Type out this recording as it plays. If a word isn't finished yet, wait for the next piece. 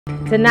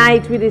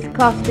Tonight we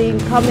discuss the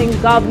incoming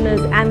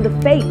governors and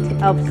the fate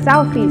of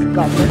Southeast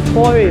Governors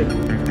Forum.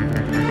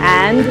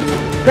 And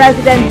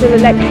presidential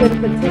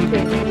election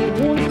petitions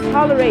won't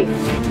tolerate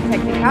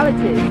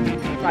technicalities,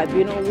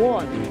 tribunal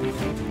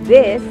warns.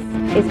 This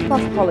is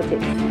Plus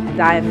Politics, and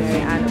I am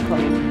Mary Ann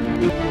Okoli.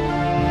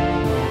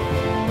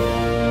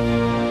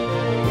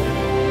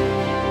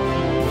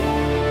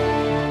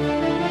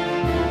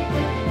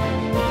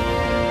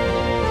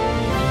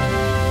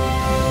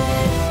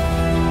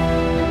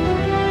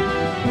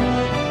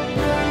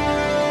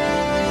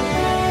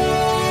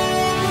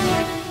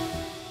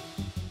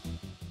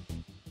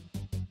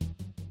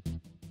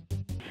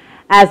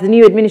 As the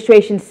new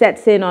administration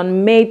sets in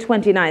on May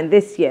 29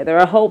 this year, there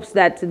are hopes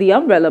that the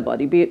umbrella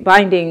body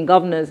binding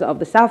governors of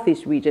the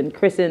Southeast region,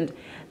 christened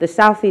the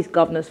Southeast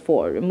Governors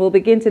Forum, will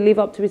begin to live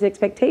up to its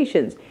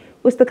expectations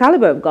with the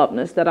caliber of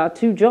governors that are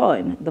to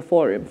join the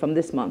forum from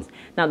this month.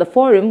 Now, the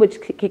forum,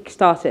 which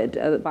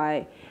kick-started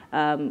by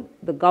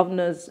the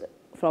governors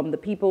from the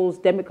People's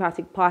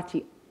Democratic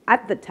Party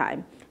at the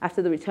time,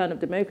 after the return of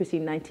democracy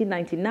in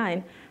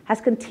 1999,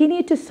 has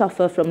continued to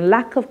suffer from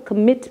lack of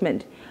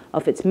commitment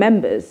of its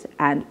members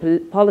and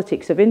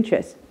politics of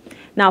interest.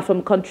 Now,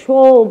 from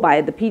control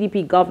by the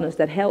PDP governors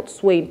that held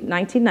sway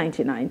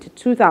 1999 to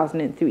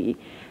 2003,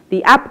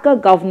 the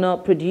APGA governor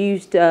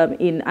produced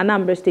in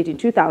Anambra State in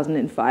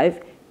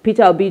 2005,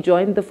 Peter Obi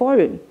joined the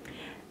forum.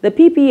 The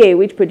PPA,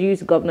 which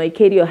produced Governor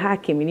Ikedio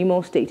Hakim in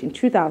Imo State in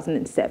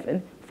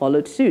 2007,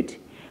 followed suit.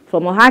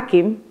 From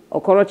Ohakim,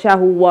 Okorocha,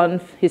 who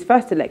won his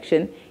first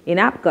election in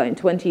APGA in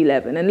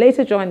 2011 and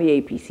later joined the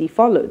APC,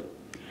 followed.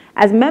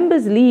 As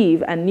members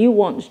leave and new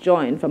ones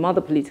join from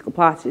other political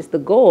parties, the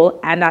goal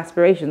and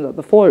aspirations of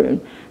the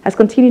forum has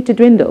continued to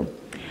dwindle.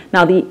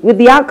 Now, with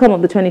the outcome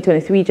of the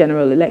 2023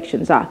 general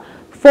elections,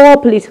 four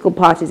political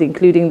parties,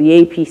 including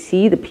the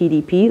APC, the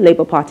PDP,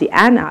 Labour Party,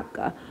 and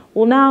APGA,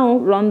 will now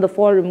run the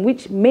forum,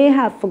 which may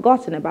have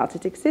forgotten about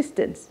its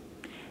existence.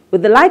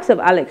 With the likes of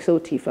Alex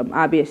Oti from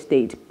Abia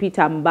State,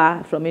 Peter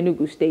Mba from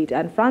Enugu State,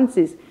 and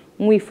Francis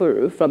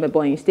Mwifuru from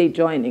Ebonyi State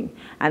joining,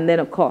 and then,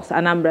 of course,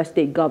 Anambra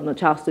State Governor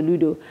Charles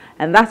Soludo,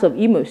 and that of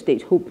Imo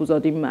State, Hope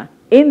Uzodimma,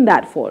 in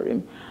that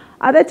forum,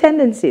 are there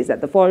tendencies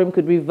that the forum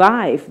could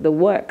revive the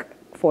work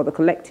for the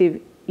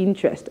collective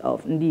interest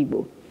of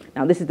Ndibo?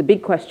 Now, this is the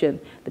big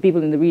question the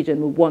people in the region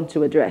will want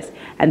to address.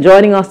 And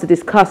joining us to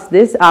discuss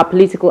this are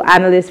political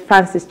analysts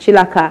Francis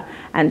Chilaka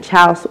and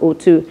Charles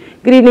Otu.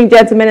 Good evening,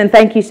 gentlemen, and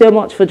thank you so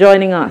much for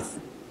joining us.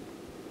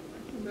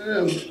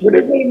 Good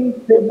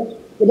evening.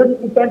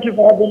 Thank you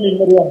for having me,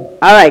 Mariam.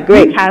 All right,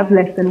 great. We have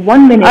less than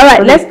 1 minute. All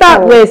right, let's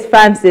start with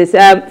Francis.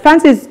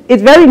 Francis,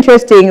 it's very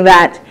interesting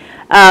that,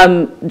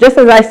 just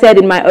as I said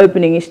in my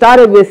opening, it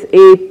started with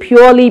a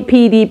purely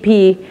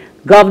PDP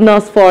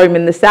governors forum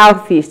in the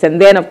Southeast,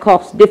 and then, of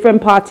course,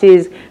 different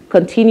parties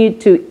continued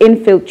to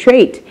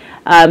infiltrate,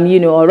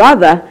 or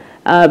rather,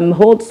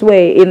 hold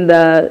sway in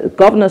the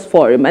governors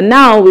forum. And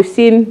now we've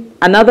seen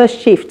another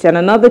shift and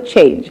another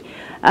change.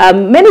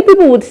 Many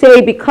people would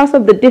say because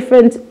of the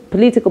different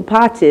political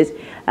parties,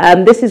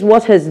 this is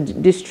what has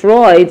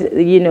destroyed,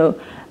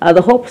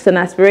 the hopes and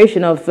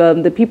aspiration of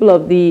the people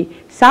of the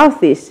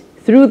Southeast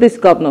through this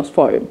governors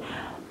forum.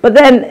 But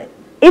then,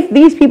 if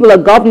these people are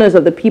governors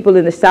of the people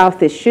in the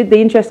Southeast, should the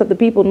interest of the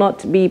people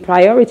not be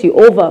priority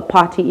over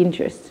party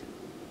interests?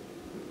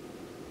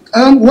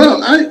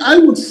 Well, I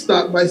would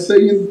start by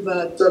saying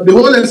that the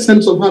whole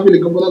essence of having a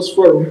governors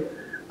forum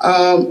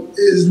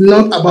is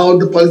not about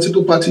the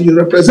political party you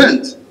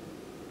represent.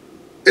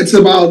 It's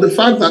about the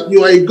fact that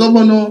you are a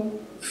governor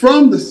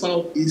from the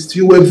Southeast.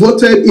 You were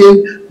voted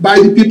in by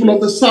the people of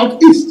the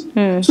Southeast.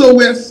 So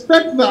we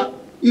expect that,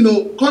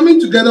 coming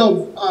together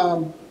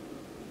of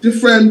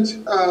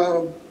different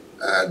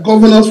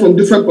governors from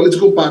different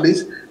political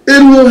parties,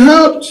 it will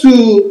help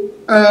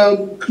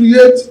to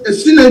create a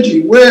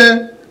synergy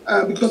where,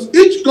 because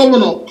each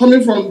governor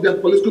coming from their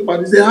political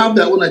parties, they have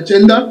their own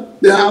agenda,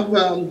 they have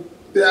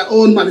their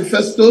own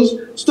manifestos.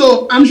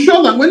 So I'm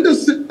sure that when they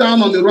sit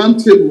down on the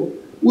round table,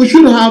 we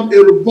should have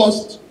a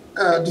robust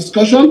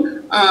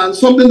discussion and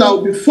something that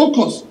will be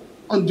focused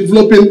on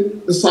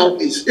developing the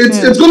Southeast.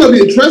 It's going to be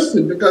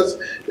interesting because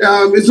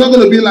it's not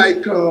going to be like,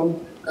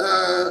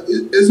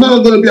 it's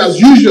not going to be as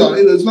usual.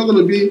 It's not going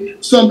to be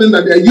something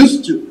that they're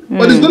used to.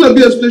 But it's going to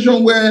be a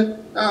situation where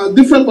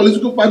different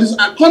political parties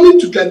are coming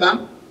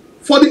together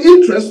for the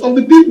interest of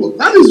the people.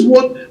 That is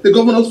what the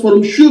Governors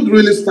Forum should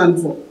really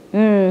stand for.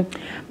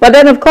 But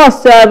then, of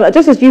course,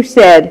 just as you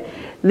said,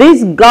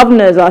 these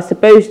governors are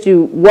supposed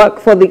to work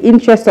for the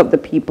interest of the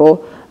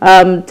people,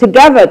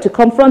 together to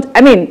confront.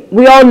 I mean,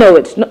 we all know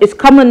it's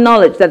common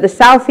knowledge that the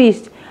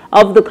Southeast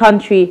of the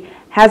country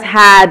has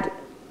had,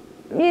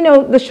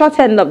 the short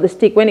end of the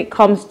stick when it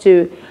comes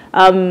to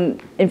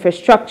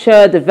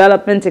infrastructure,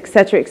 development,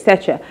 etc.,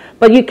 etc.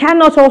 But you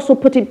cannot also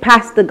put it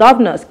past the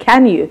governors,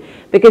 can you?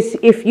 Because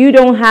if you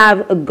don't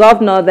have a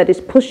governor that is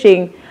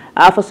pushing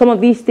for some of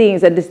these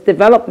things and this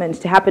developments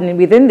to happen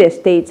within their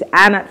states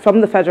and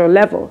from the federal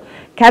level,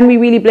 can we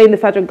really blame the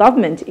federal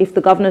government if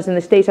the governors in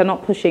the states are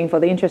not pushing for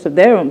the interests of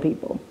their own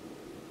people?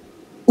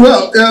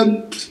 Well,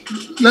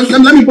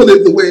 let me put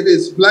it the way it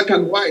is, black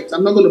and white.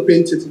 I'm not going to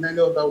paint it in any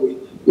other way.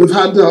 We've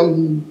had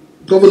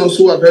governors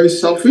who are very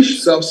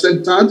selfish,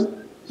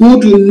 self-centered, who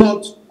do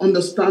not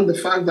understand the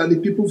fact that the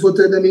people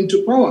voted them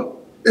into power.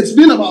 It's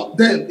been about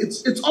them.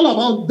 It's all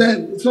about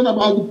them. It's not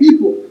about the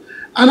people.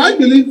 And I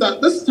believe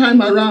that this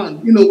time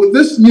around, with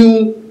this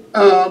new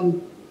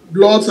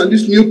bloods and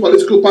these new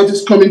political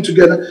parties coming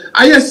together,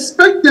 I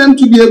expect them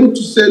to be able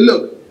to say,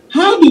 look,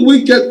 how do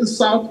we get the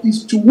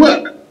Southeast to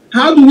work?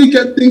 How do we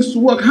get things to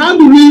work? How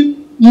do we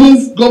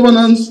move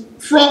governance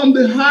from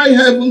the high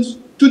heavens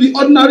to the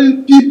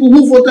ordinary people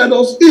who voted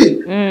us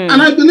in?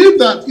 And I believe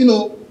that,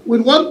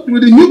 with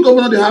the new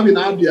governor they have in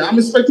Abia, I'm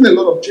expecting a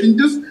lot of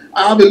changes.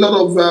 I have a lot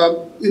of,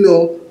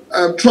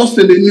 trust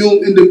in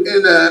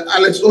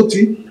Alex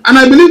Oti. And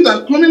I believe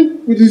that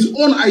coming with his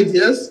own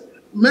ideas,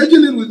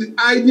 merging it with the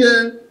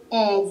idea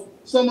of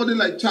somebody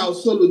like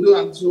Charles Soludo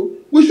and so,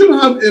 we should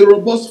have a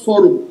robust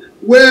forum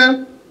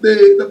where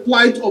the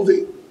plight of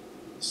the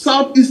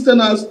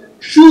Southeasterners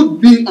should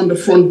be on the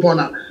front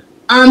burner.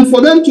 And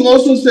for them to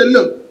also say,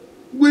 look,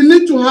 we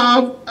need to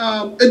have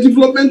a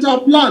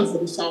developmental plan for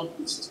the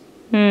Southeast.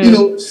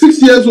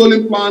 6 years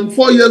rolling plan,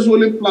 4 years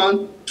rolling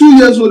plan, 2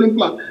 years rolling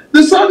plan.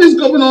 The Southeast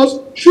governors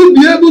should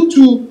be able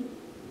to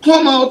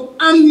come out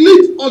and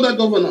lead other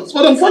governors.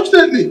 But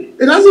unfortunately,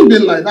 it hasn't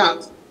been like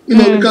that,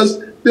 because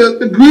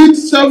the greed,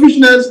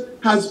 selfishness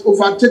has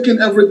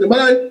overtaken everything.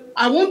 But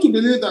I want to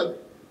believe that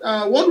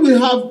what we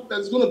have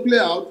that's going to play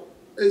out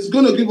is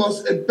going to give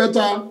us a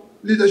better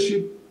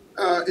leadership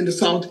in the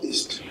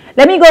Southeast.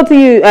 Let me go to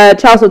you,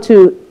 Charles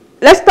Otu.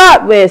 Let's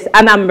start with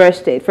Anambra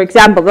State. For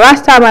example, the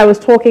last time I was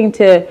talking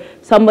to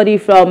somebody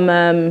from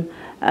the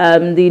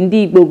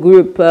Ndigbo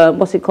group,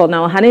 what's it called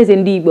now? Hanez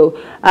Ndigbo.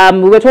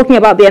 We were talking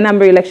about the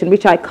Anambra election,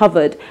 which I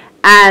covered.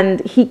 And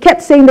he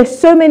kept saying there's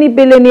so many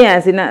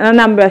billionaires in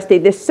Anambra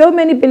State. There's so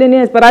many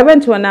billionaires. But I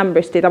went to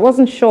Anambra State. I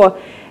wasn't sure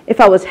if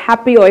I was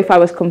happy or if I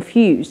was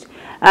confused.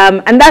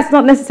 And that's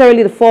not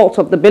necessarily the fault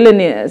of the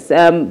billionaires.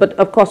 But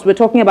of course, we're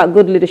talking about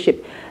good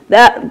leadership.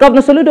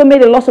 Governor Soludo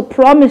made a lot of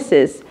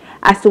promises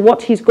as to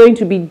what he's going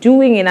to be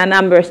doing in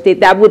Anambra State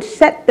that would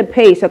set the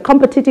pace, a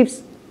competitive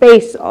space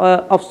pace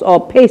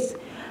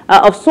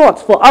of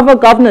sorts for other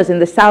governors in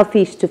the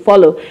Southeast to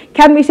follow.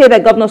 Can we say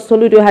that Governor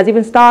Soludo has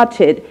even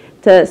started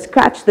to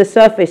scratch the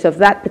surface of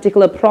that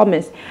particular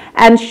promise?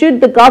 And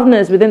should the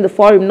governors within the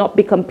forum not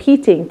be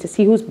competing to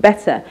see who's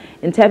better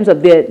in terms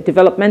of their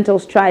developmental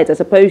strides as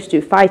opposed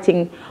to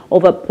fighting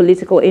over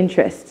political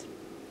interests?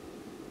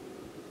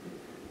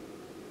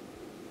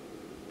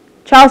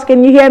 Charles,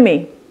 can you hear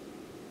me?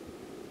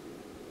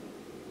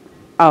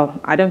 Oh,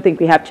 I don't think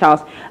we have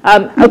Charles.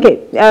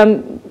 Okay,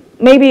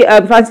 maybe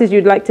Francis,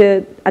 you'd like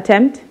to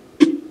attempt?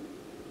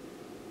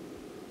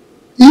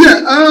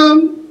 Yeah,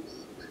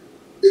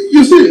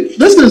 you see,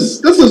 this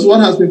is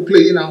what has been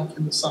playing out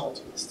in the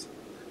Southeast.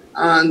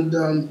 And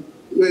I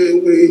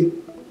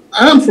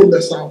am from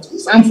the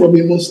Southeast. I'm from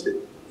Imo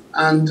State.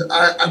 And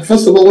I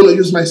first of all want to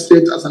use my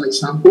state as an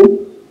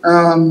example.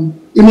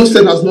 Imo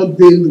State has not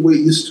been the way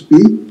it used to be.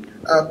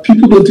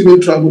 People don't even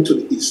travel to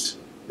the East.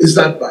 It's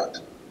that bad.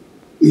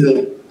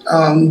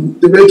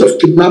 The rate of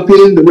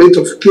kidnapping, the rate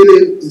of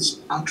killing is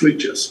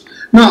outrageous.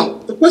 Now,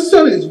 the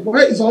question is,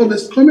 where is all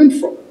this coming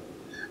from?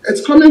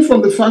 It's coming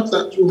from the fact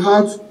that you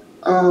have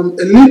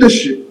a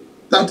leadership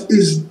that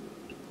is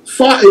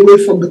far away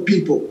from the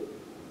people.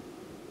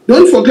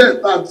 Don't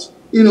forget that,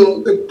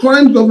 the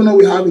current governor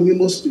we have in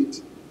Imo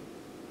State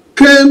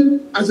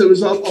came as a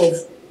result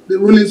of the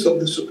rulings of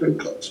the Supreme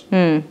Court.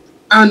 And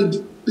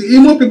the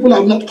Imo people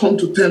have not come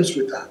to terms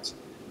with that.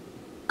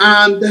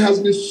 And there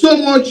has been so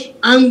much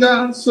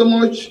anger, so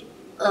much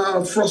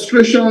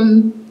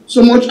frustration,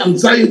 so much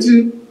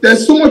anxiety.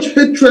 There's so much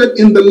hatred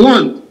in the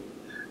land.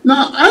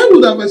 Now, I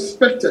would have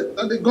expected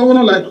that a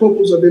governor like Hope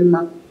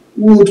Uzodinma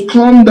would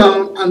come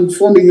down and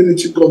form a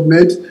unity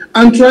government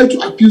and try to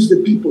appease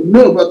the people.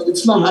 No, but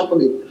it's not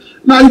happening.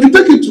 Now, if you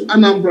take it to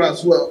Anambra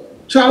as well,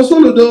 Charles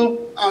Soludo,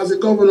 as a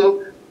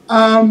governor,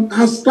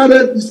 he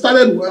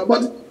started well,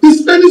 but he's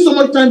spending so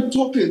much time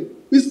talking.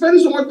 He's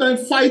spending so much time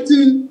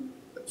fighting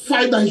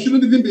fight that he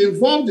shouldn't even be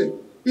involved in.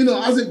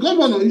 As a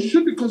governor, he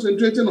should be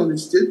concentrating on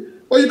his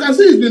state. But you can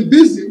see he's been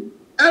busy.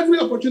 Every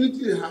opportunity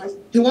he has,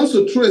 he wants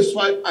to throw a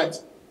swipe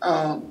at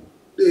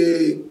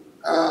the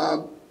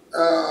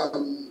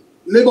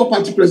Labour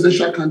Party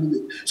presidential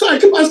candidate. So I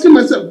keep asking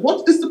myself,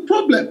 what is the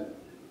problem?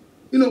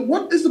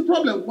 What is the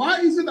problem? Why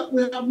is it that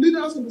we have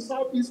leaders in the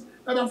Southeast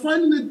that are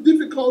finding it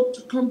difficult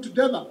to come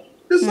together?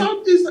 The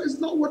Southeast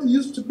is not what it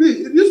used to be.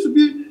 It used to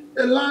be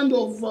a land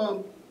of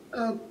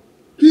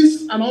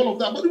peace and all of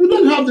that, but we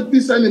don't have the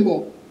peace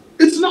anymore.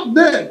 It's not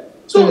there.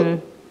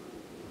 So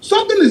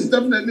something is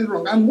definitely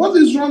wrong. And what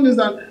is wrong is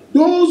that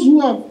those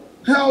who have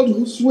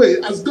held sway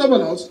as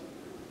governors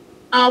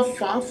are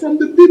far from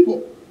the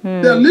people.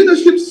 Their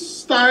leadership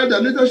style,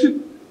 their leadership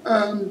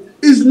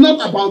is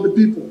not about the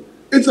people.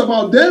 It's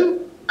about them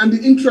and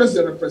the interests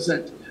they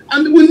represent.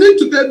 And we need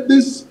to get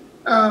this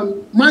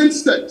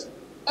mindset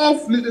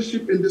of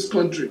leadership in this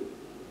country.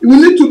 We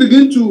need to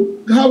begin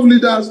to have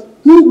leaders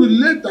who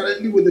relate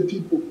directly with the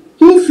people,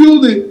 who feel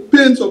the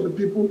pains of the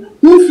people,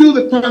 who feel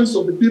the pains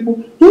of the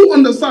people, who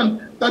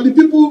understand that the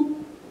people,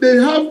 they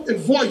have a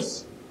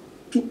voice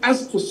to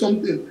ask for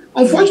something.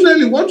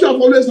 Unfortunately, what you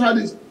have always had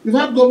is you've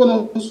had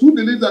governors who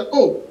believe that,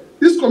 oh,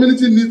 this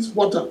community needs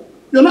water.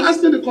 You're not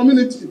asking the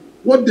community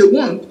what they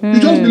want. You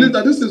just believe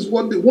that this is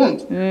what they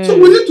want. So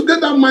we need to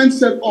get that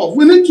mindset off.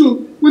 We need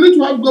to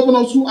have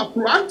governors who are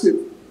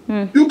proactive.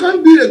 You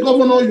can't be a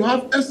governor, you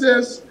have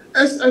SS,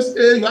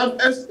 SSA, you have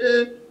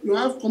SA, you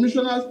have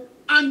commissioners,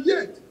 and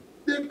yet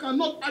they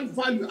cannot add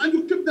value, and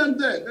you keep them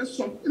there. That's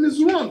something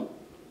is wrong.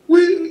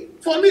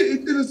 For me,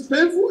 it is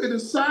painful, it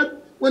is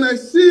sad when I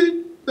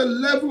see the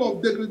level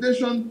of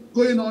degradation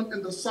going on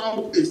in the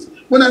Southeast,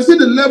 when I see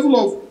the level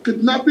of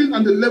kidnapping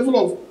and the level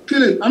of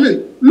killing. I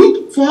mean,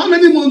 look, for how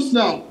many months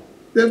now,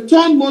 they've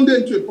turned Monday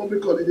into a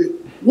public holiday.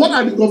 What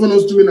are the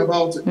governors doing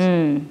about it?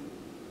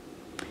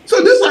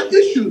 So these are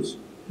issues.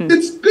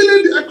 It's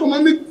killing the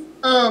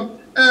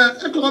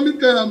economic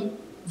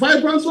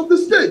vibrance of the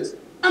state.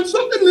 And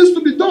something needs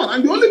to be done.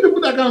 And the only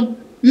people that can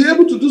be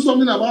able to do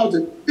something about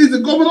it is the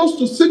governors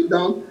to sit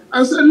down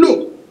and say,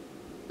 look,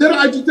 there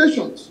are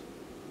agitations.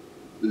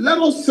 Let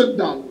us sit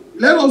down.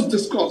 Let us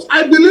discuss.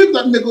 I believe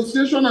that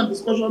negotiation and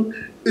discussion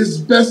is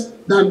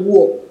best than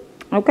war.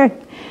 Okay.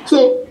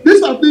 So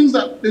these are things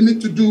that they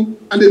need to do,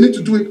 and they need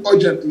to do it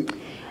urgently.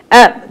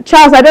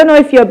 Charles, I don't know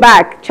if you're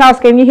back. Charles,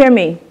 can you hear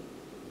me?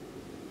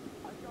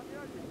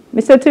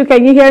 Mr. Tu,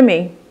 can you hear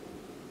me?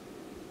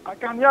 I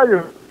can hear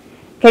you.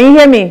 Can you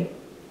hear me?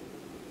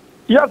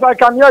 Yes, I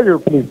can hear you,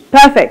 please.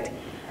 Perfect.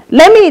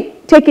 Let me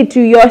take it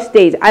to your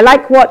state. I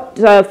like what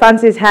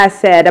Francis has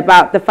said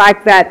about the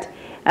fact that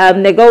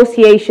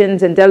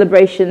negotiations and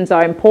deliberations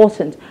are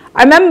important.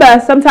 I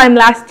remember sometime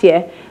last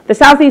year, the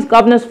Southeast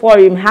Governors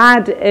Forum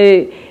had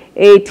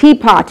a tea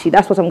party,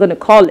 that's what I'm going to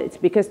call it,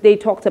 because they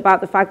talked about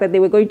the fact that they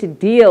were going to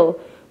deal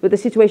with the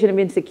situation of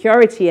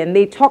insecurity, and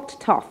they talked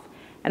tough.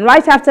 And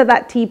right after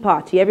that tea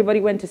party, everybody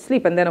went to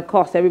sleep, and then, of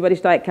course, everybody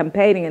started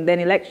campaigning, and then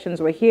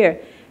elections were here.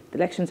 The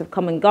elections have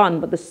come and gone,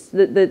 but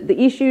the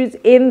issues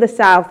in the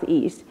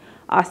Southeast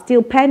are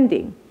still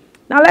pending.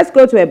 Now let's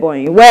go to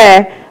Ebonyi,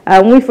 where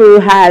Nwifuru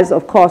has,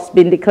 of course,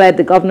 been declared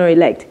the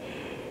governor-elect.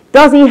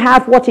 Does he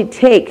have what it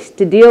takes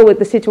to deal with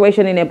the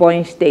situation in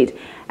Ebonyi State?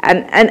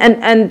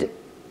 And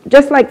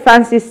just like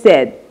Francis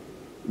said,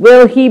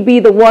 will he be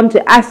the one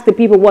to ask the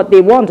people what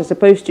they want as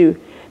opposed to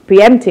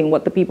preempting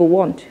what the people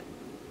want?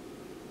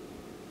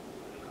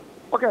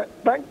 Okay,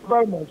 thank you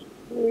very much.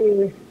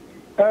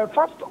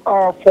 First,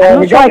 I'm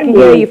not sure I can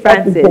hear you,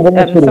 Francis.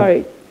 I'm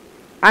sorry.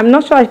 I'm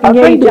not sure I can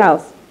hear you,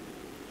 Charles.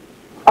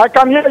 I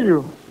can hear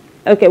you.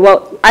 Okay,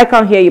 well, I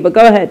can't hear you, but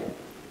go ahead.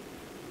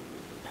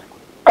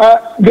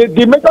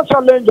 The major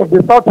challenge of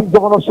the Southeast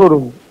Governors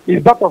Forum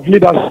is that of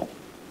leadership.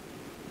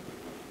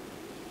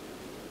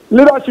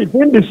 Leadership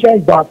in the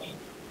sense that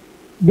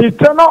the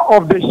tenure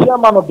of the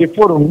chairman of the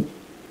forum,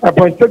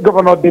 Ebonyi State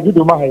Governor David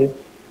Umahi,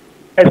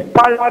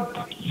 expired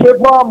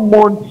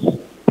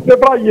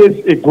several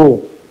years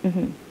ago.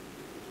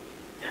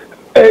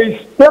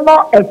 His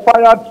tenure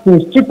expired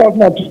since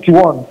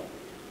 2021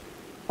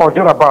 or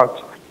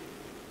thereabouts.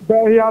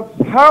 But he has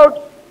held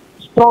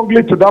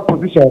strongly to that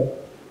position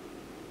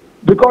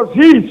because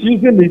he is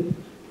using it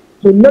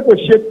to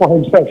negotiate for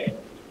himself.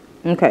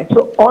 Okay.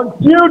 So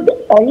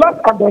unless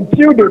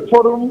the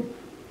forum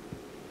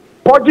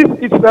purges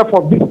itself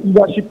of this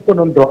leadership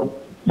conundrum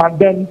and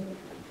then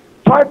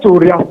try to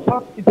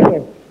reassert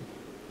itself,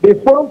 the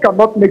forum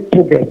cannot make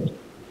progress.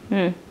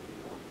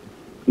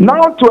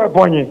 Now to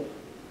Ebonyi,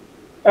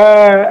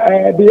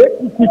 the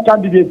APC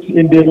candidate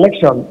in the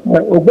election,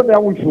 Ogbonna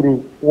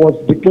Nwifuru, was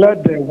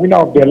declared the winner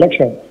of the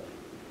election.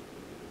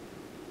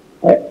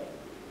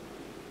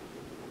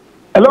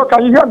 Hello,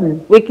 can you hear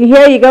me? We can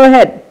hear you. Go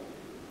ahead.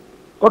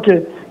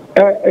 Okay.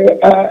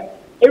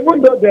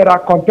 Even though there are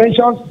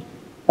contentions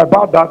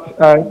about that,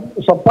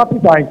 some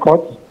parties are in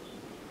court.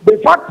 The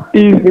fact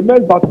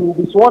remains that he will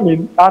be sworn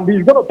in and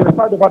he's going to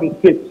preside over the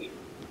state.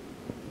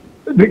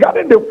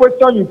 Regarding the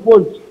question you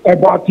posed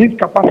about his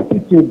capacity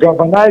to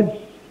galvanize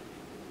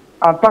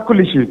and tackle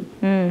issues,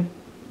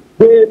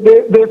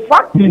 the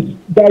fact is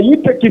that you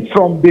take it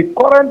from the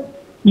current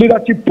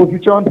leadership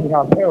position he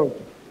has held.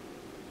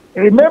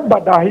 Remember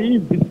that he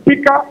is the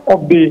Speaker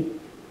of the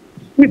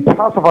State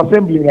House of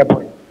Assembly in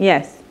Ebonyi.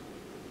 Yes.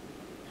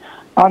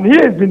 And he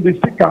has been the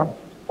Speaker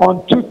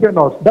on 2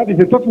 tenures. That is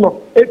a total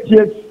of 8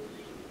 years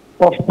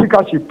of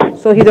speakership.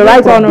 So he's a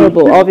right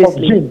honorable,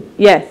 obviously. June,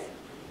 yes.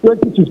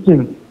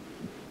 2015.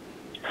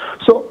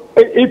 So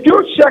if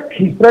you check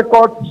his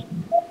records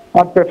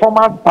and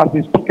performance as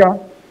a speaker,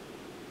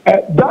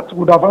 that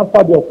would have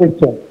answered your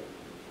question.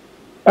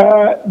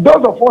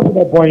 Those of us in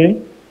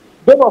Ebonyi,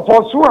 those of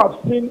us who have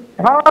seen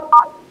how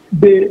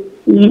the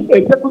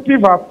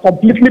executive have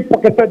completely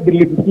pocketed the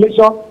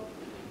legislation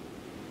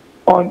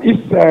on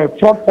its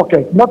front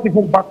pocket, not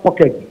even back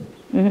pocket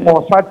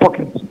or side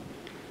pocket.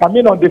 I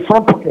mean on the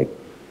front pocket.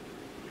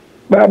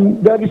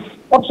 There is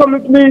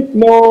absolutely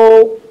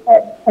no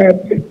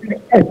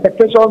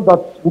expectation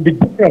that will be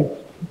different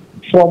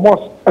from us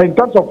in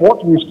terms of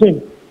what we've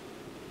seen.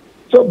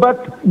 So,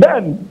 but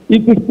then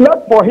it is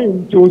left for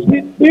him to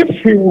see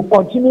if he will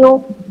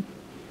continue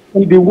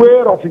in the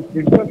way of his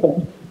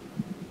predecessors,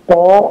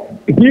 or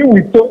he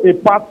will take a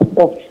part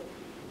of,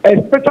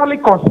 especially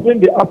considering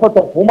the aspect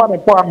of women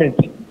empowerment.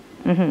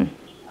 Mm-hmm.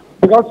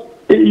 Because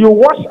you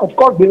watch, of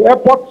course, the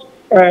airport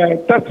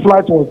test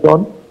flight was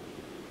done.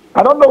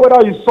 I don't know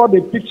whether you saw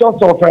the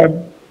pictures of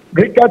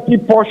rickety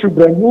poor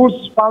children who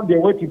found their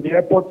way to the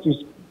airport to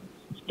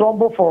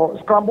scramble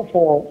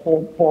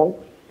for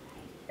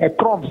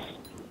crumbs.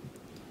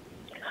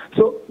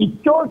 So it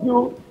shows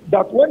you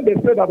that when they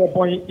say that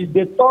Ebonyi is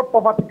the third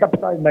poverty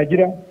capital in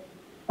Nigeria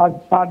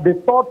and the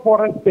third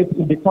poorest state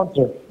in the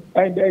country,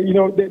 and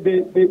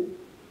the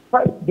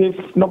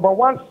number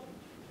one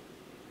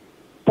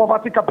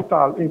poverty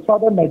capital in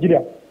southern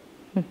Nigeria,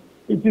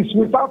 it is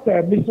without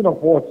a missing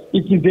of words.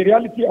 It is the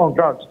reality on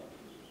ground.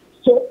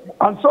 So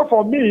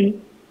for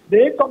me,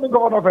 the incoming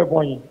governor of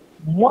Ebonyi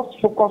must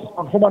focus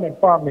on human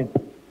empowerment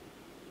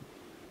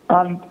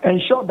and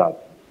ensure that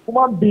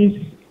human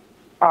beings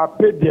are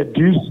paid their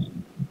dues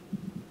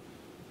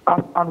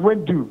and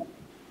when due.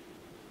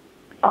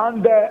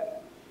 And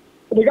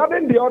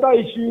regarding the other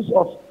issues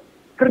of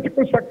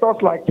critical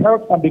sectors like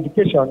health and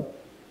education,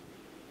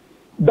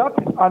 that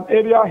is an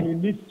area he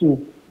needs to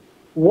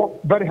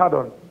work very hard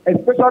on,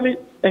 especially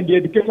in the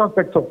education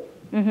sector.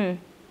 Mm-hmm.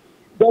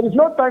 There is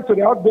no thanks to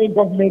the outgoing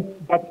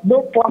government that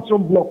no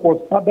classroom block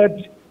was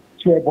added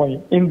to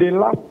Ebonyi in the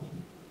last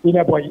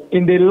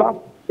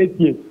 8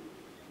 years.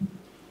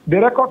 The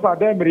records are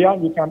there,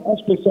 Marianne. You can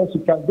ask questions,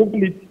 you can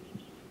Google it.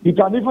 You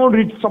can even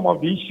read some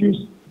of the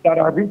issues that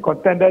have been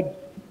contended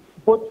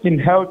both in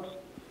health,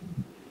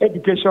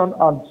 education,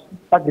 and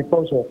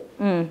agriculture.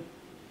 Mm.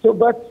 So,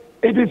 but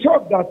it is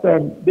hoped that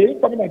the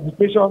incoming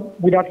administration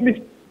will at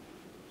least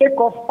take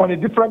off on a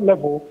different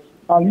level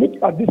and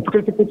look at these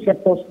critical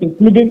sectors,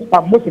 including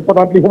and most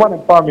importantly, human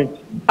empowerment.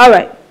 All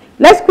right.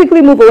 Let's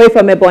quickly move away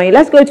from Ebonyi.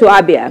 Let's go to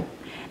Abia.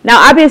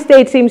 Now, Abia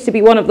State seems to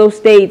be one of those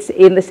states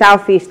in the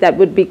southeast that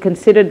would be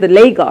considered the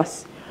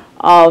Lagos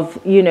of,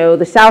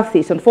 the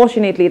southeast.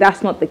 Unfortunately,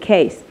 that's not the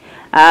case.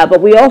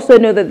 But we also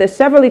know that there's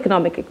several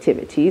economic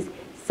activities,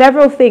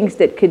 several things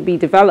that could be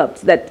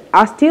developed that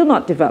are still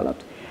not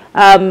developed.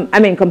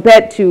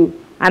 Compared to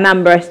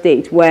Anambra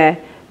State, where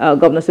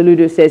Governor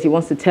Soludo says he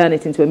wants to turn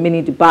it into a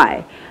mini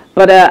Dubai.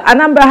 But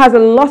Anambra has a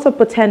lot of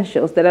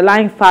potentials that are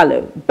lying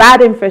fallow,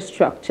 bad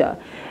infrastructure.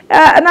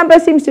 Anambra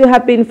seems to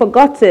have been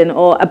forgotten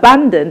or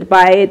abandoned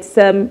by its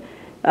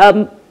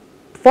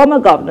former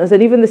governors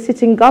and even the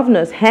sitting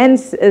governors,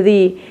 hence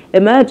the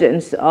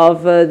emergence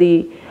of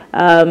the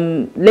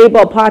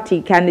Labour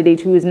Party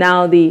candidate who is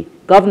now the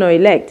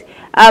governor-elect.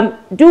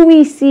 Do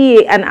we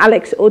see an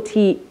Alex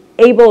Otti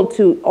able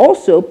to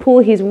also pull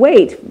his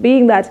weight,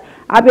 being that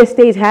Abia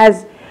State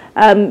has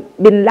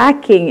been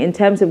lacking in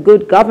terms of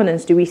good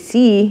governance? Do we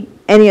see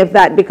any of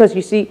that? Because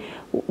you see,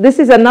 this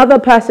is another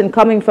person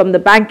coming from the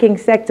banking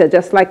sector,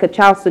 just like a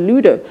Charles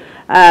Soludo.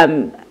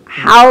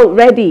 How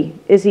ready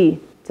is he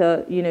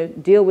to,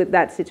 deal with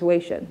that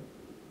situation?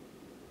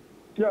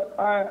 Yeah,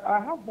 I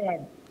have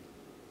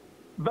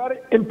very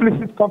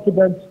implicit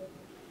confidence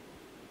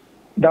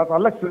that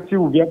Alex Otti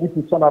will be able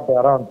to turn up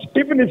around,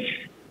 even if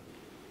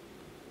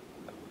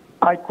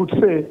I could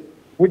say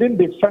within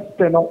the first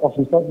tenure of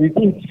his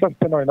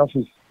in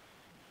office.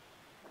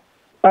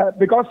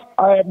 Because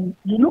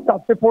you look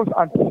at people's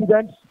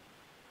antecedents,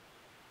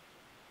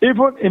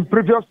 even in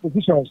previous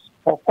positions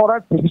or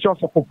current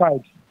positions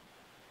occupied.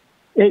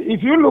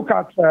 If you look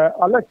at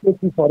Alex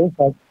Otti, for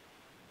instance,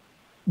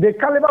 the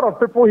caliber of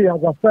people he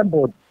has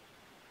assembled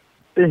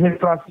in his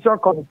transition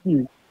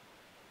committee,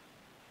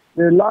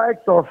 the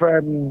likes of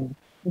Ngozi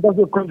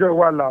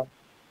Okonjo-Iweala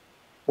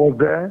was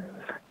there,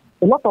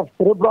 a lot of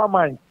cerebral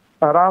minds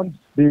around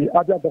the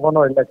Abia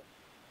governor-elect.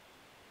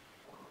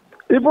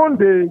 Even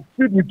the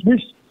speed with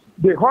which,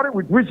 the hurry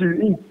with which he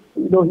is,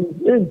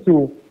 he's in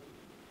to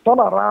turn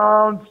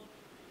around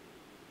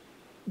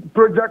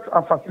projects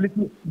and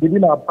facilities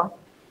within Aba,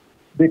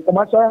 the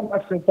commercial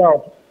life center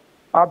of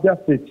Abia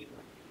State.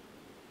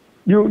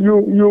 You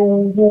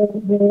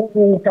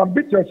can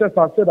beat your chest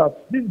and say that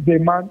this is a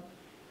man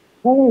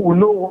who will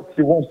know what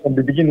he wants from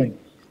the beginning.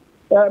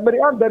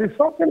 Marianne, there is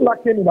something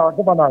lacking in our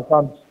governance,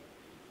 and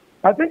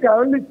I think I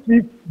only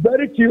see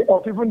very few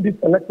of even these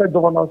elected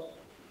governors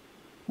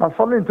are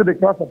falling into the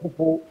class of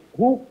people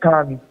who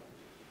can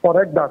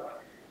correct that.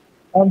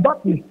 And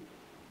that is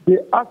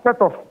the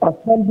aspect of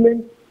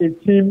assembling a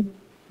team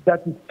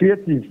that is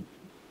creative.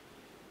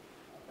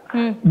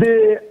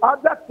 The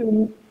other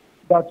thing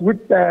that were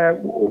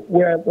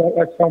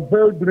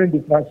unveiled during the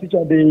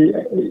transition,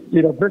 the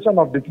inauguration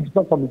of the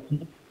transition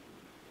committee,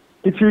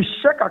 if you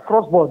check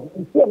across board,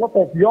 you see a lot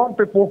of young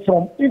people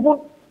from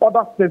even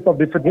other states of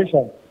the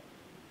federation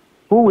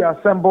who were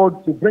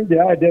assembled to bring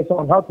their ideas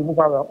on how to move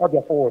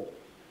Abia forward.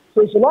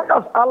 So long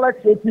as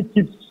Alex Otti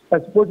keeps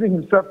exposing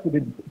himself to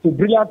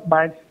brilliant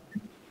minds,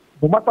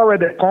 no matter where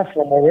they come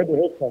from or where they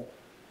come from,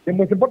 the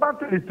most important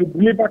thing is to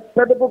deliver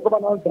credible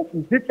governance that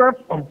is different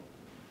from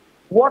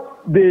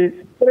what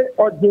the three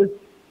urges,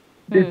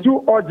 the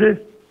two urges,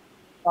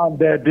 and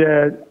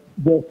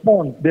the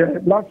fund,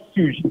 the last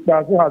huge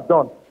Brazil has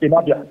done in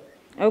Abia.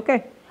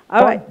 Okay.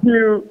 All right.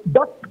 Until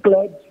that's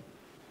cleared,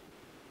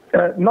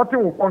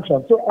 nothing will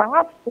function. So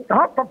I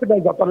have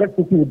confidence that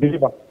electricity will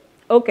deliver.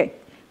 Okay.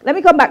 Let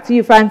me come back to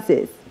you,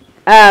 Francis.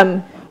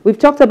 We've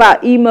talked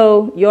about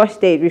Imo, your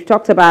state. We've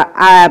talked about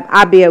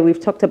Abia. We've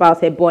talked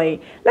about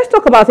Ebonyi. Let's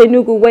talk about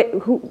Enugu.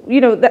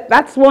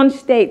 That's one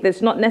state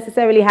that's not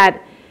necessarily had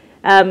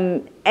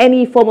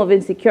any form of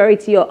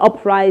insecurity or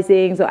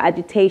uprisings or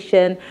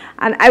agitation.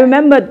 And I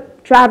remember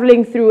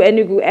traveling through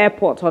Enugu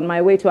Airport on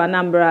my way to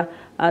Anambra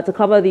to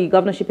cover the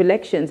governorship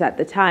elections at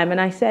the time.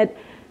 And I said,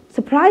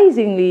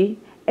 surprisingly,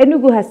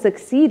 Enugu has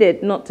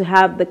succeeded not to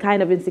have the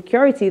kind of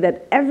insecurity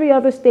that every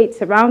other state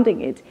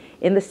surrounding it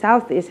in the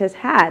southeast has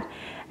had.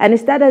 And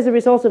is that as a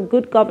result of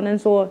good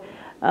governance, or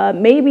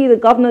maybe the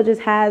governor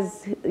just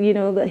has,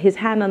 his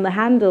hand on the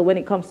handle when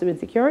it comes to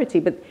insecurity?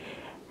 But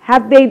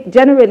have they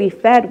generally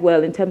fared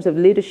well in terms of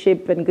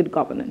leadership and good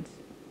governance?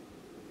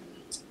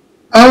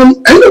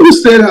 Enugu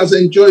State has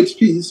enjoyed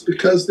peace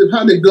because they've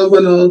had a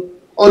governor,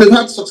 or they've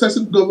had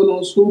successive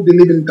governors who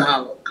believe in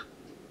dialogue.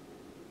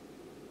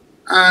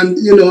 And,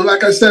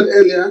 like I said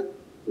earlier,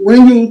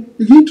 when you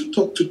begin to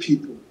talk to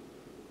people,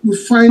 you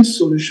find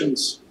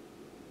solutions.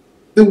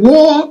 The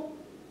war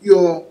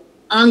you're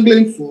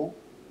angling for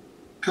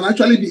can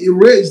actually be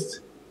erased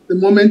the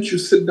moment you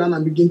sit down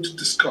and begin to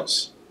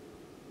discuss.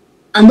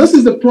 And this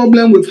is the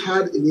problem we've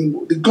had in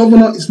Imo. The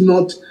governor is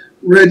not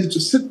ready to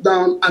sit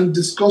down and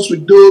discuss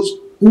with those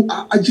who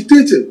are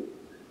agitated.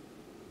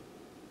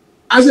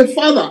 As a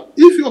father,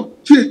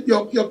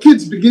 if your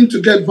kids begin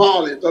to get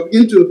violent or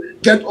begin to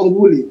get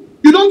unruly,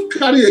 you don't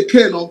carry a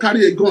cane or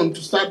carry a gun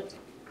to start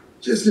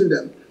chasing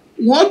them.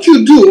 What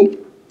you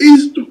do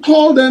is to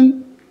call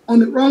them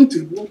on a round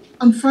table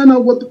and find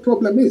out what the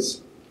problem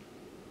is.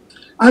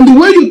 And the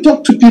way you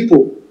talk to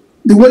people,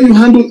 the way you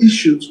handle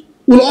issues,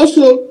 will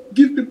also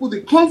give people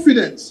the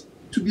confidence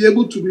to be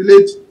able to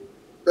relate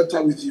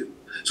better with you.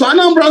 So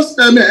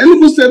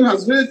Enugu State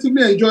has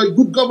relatively enjoyed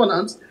good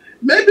governance,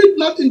 maybe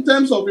not in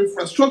terms of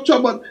infrastructure,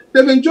 but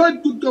they've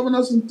enjoyed good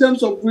governance in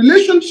terms of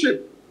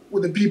relationship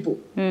with the people.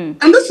 And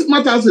this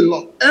matters a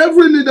lot.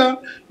 Every leader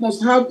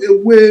must have a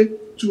way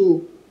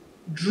to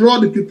draw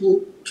the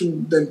people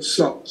to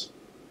themselves.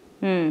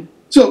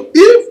 So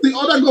if the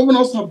other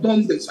governors have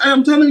done this, I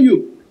am telling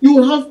you, you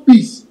will have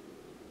peace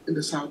in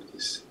the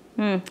southeast.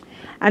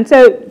 And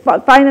so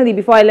finally,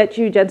 before I let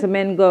you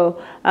gentlemen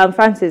go,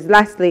 Francis,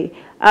 lastly,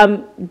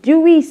 do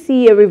we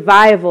see a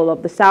revival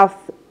of the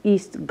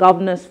Southeast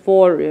Governors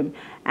Forum?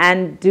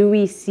 And do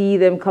we see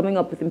them coming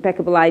up with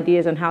impeccable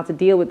ideas on how to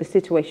deal with the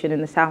situation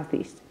in the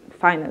Southeast,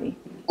 finally?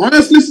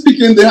 Honestly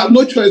speaking, they have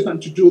no choice than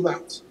to do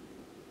that.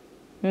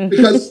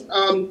 Because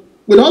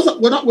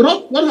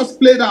without what has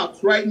played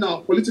out right now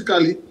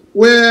politically,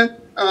 where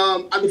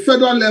at the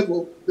federal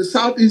level, the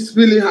Southeast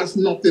really has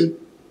nothing,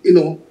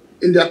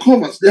 in their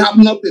covers. They have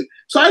nothing.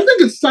 So I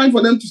think it's time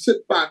for them to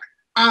sit back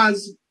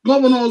as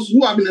governors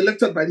who have been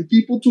elected by the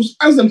people to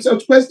ask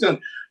themselves questions.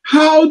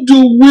 How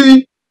do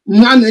we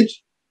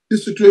manage the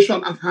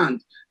situation at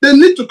hand? They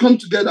need to come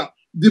together,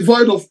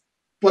 devoid of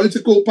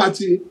political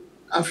party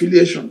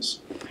affiliations.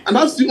 And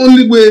that's the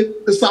only way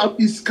the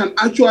Southeast can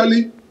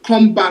actually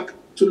come back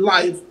to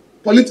life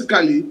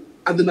politically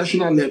at the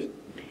national level.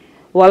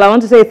 Well, I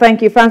want to say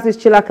thank you, Francis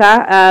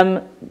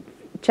Chilaka,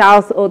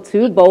 Charles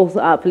Otu, both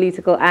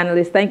political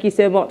analysts. Thank you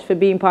so much for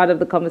being part of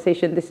the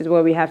conversation. This is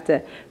where we have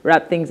to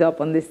wrap things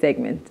up on this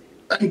segment.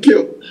 Thank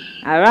you.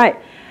 All right.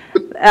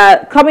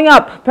 Coming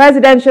up,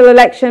 Presidential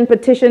Election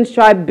Petitions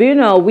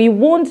Tribunal. We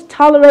won't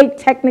tolerate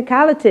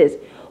technicalities.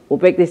 We'll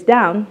break this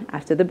down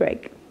after the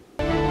break.